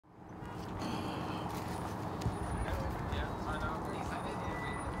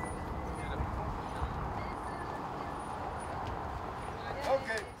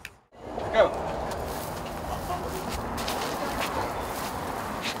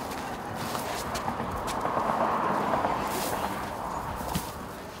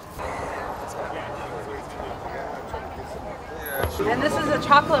And this is a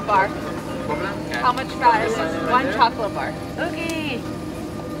chocolate bar. How much fries? One chocolate bar. Okay.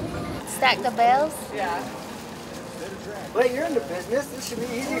 Stack the bells? Yeah. Wait, you're in the business. This should be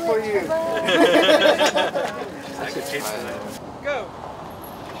easy for you. Go.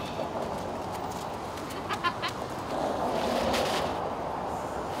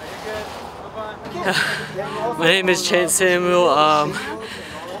 My name is Chen Samuel.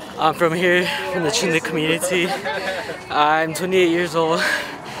 I'm from here, from the Chinle community. I'm 28 years old,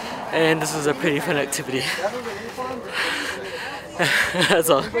 and this was a pretty fun activity. That's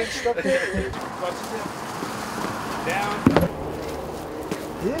all. Down.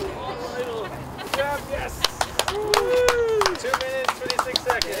 Good job, yes. 2 minutes, 26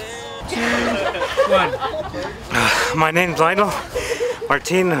 seconds. 1. My name's Lionel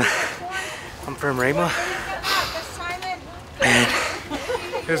Martin. I'm from Rama. And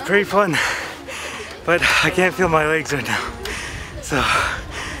it was pretty fun, but I can't feel my legs right now. So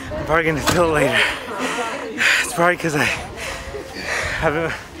I'm probably gonna feel it later. It's probably because I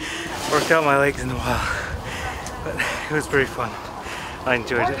haven't worked out my legs in a while, but it was pretty fun. I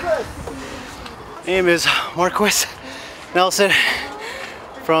enjoyed it. My name is Marquis Nelson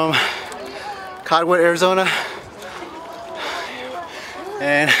from Cottonwood, Arizona,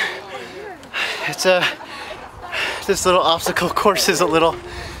 and it's this little obstacle course is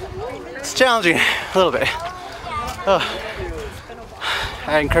it's challenging a little bit. Oh,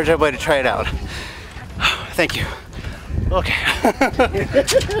 I encourage everybody to try it out. Thank you. Okay.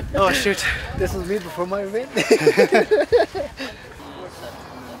 Oh shoot. This was me before my event.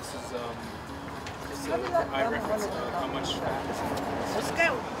 I reference how much fat. Let's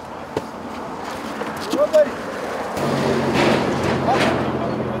go.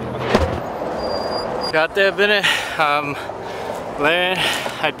 Got there, Bennett. Larry,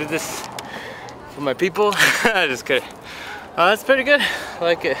 I did this for my people. Just kidding. That's pretty good. I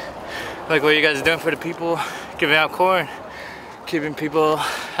like it. I like what you guys are doing for the people, giving out corn, keeping people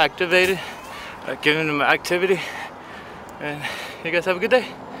activated, giving them activity. And you guys have a good day.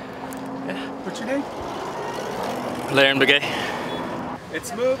 Yeah. What's your name? Larry Begay.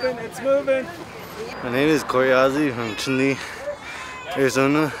 It's moving, it's moving. My name is Corey Ozzy from Chinle,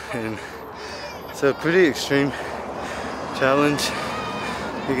 Arizona, and it's a pretty extreme challenge.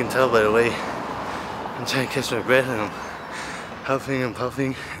 You can tell by the way I'm trying to catch my breath and I'm huffing and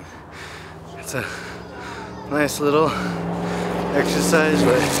puffing. It's a nice little exercise,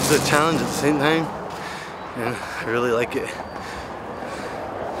 but it's a challenge at the same time, and I really like it.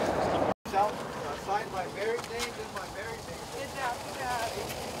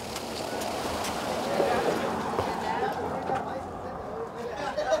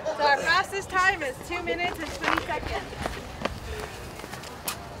 So our fastest time is 2 minutes and 20 seconds.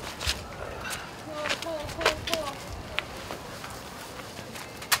 Pull. Good.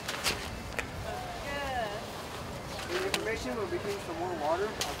 The information will be getting some more water. I'll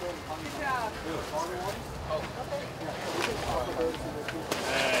go ahead and call you. Good job. Water. Oh. Okay. Yeah, so we can talk about it.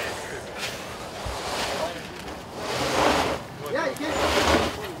 Yeah, you can.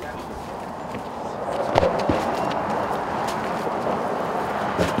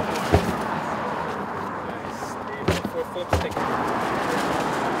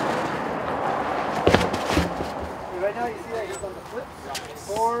 Right now you see that he's on the flip.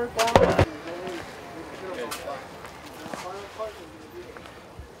 4 down.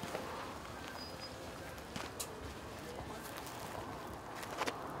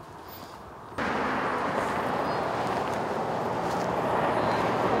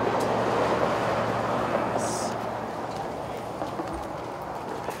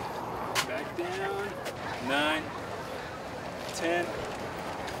 Back down. 9, 10.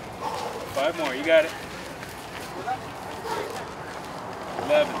 5 more, you got it.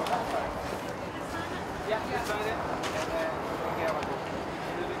 11.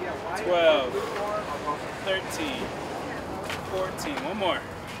 12. 13. 14. One more.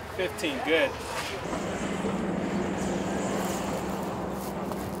 15. Good.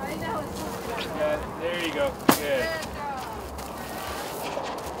 Got it. There you go. Good.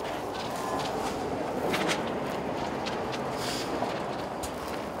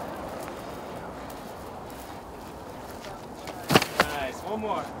 Nice. One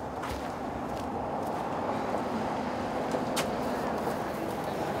more.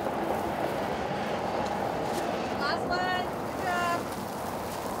 Last one. Good job.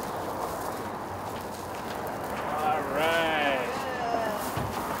 All right.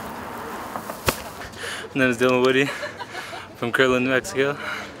 My name is Dylan Woody from Herein, New Mexico.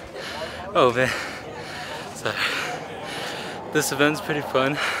 Oh man, so this event's pretty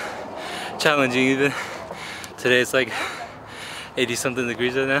fun, challenging even. Today it's like 80 something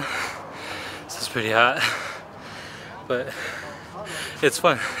degrees right now, so it's pretty hot, but it's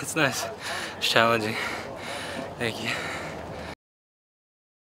fun, it's nice, it's challenging. Thank you.